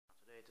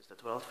The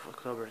 12th of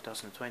October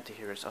 2020,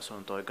 here is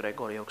asuntoi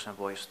Gregoriuksen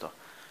puisto,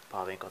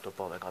 Paavikatu,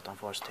 Påvegatan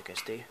 4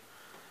 staircase D.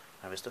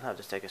 And we still have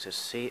the staircases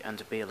C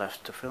and B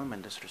left to film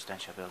in this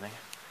residential building.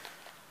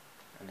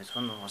 And this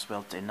one was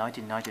built in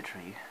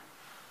 1993.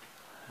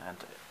 And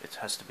it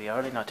has to be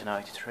early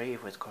 1993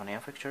 with KONE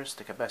fixtures.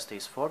 The capacity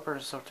is 4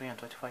 persons or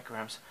 325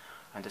 grams.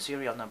 And the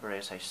serial number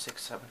is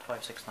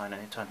H67569 and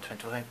it turned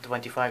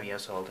 25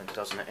 years old in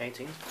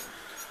 2018.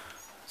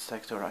 Let's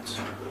take two rides.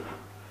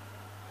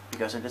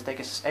 Because in the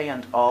staircases A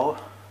and O,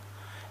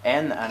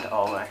 N and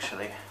O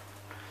actually,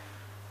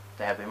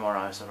 they have been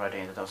modernized already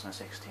in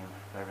 2016,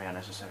 very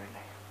unnecessarily.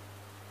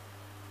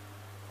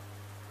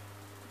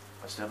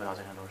 But still not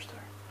in a door stair.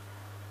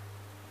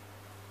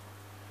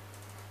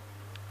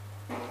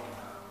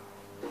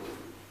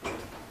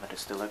 But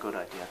it's still a good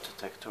idea to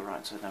take two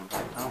rides with them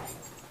right now.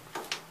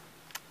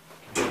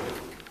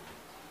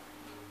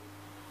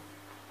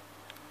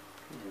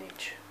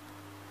 Niche.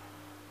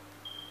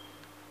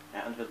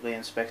 And will be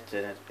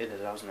inspected in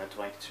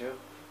 2022.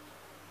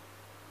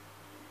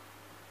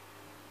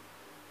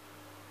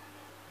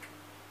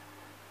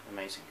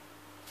 Amazing.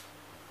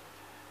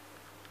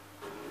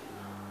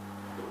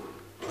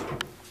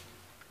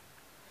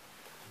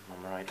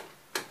 Alright.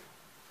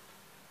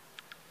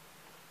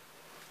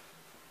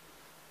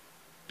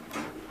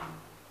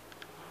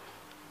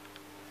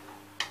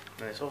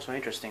 And it's also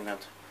interesting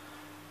that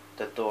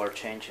the door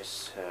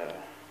changes.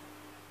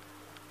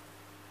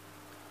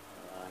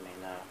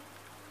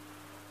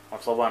 On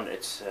floor 1,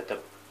 it's the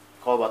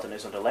call button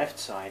is on the left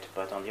side,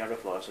 but on the other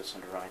floors it's on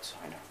the right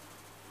side.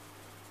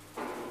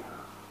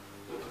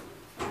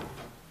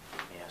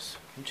 Yes,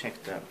 you can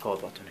check the call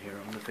button here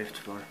on the 5th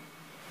floor.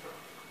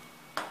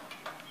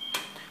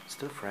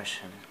 Still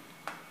fresh and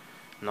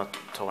not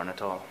torn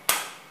at all.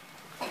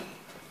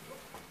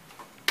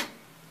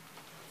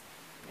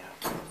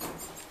 Yeah.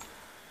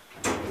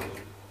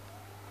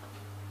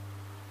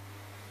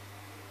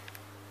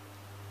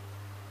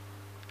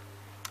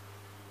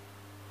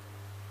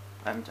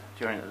 And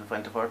during the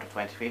 24th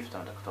and 25th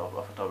of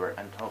October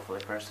and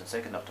hopefully 1st and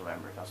 2nd of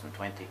November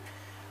 2020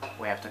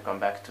 we have to come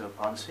back to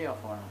Ponsi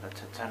for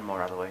 10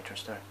 more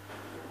elevators there.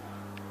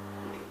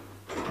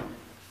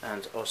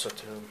 And also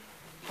to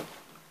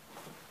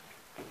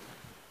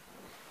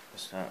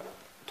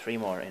 3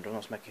 more in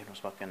Runosmäki,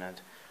 Runosbacken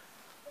and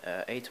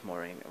 8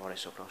 more in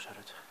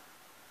Varsinais-Suomi,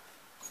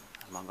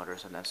 among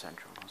others, and then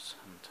central ones.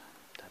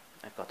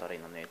 And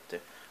Katarina need to.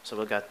 So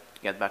we'll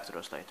get back to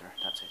those later.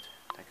 That's it.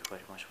 Thank you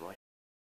very much for watching.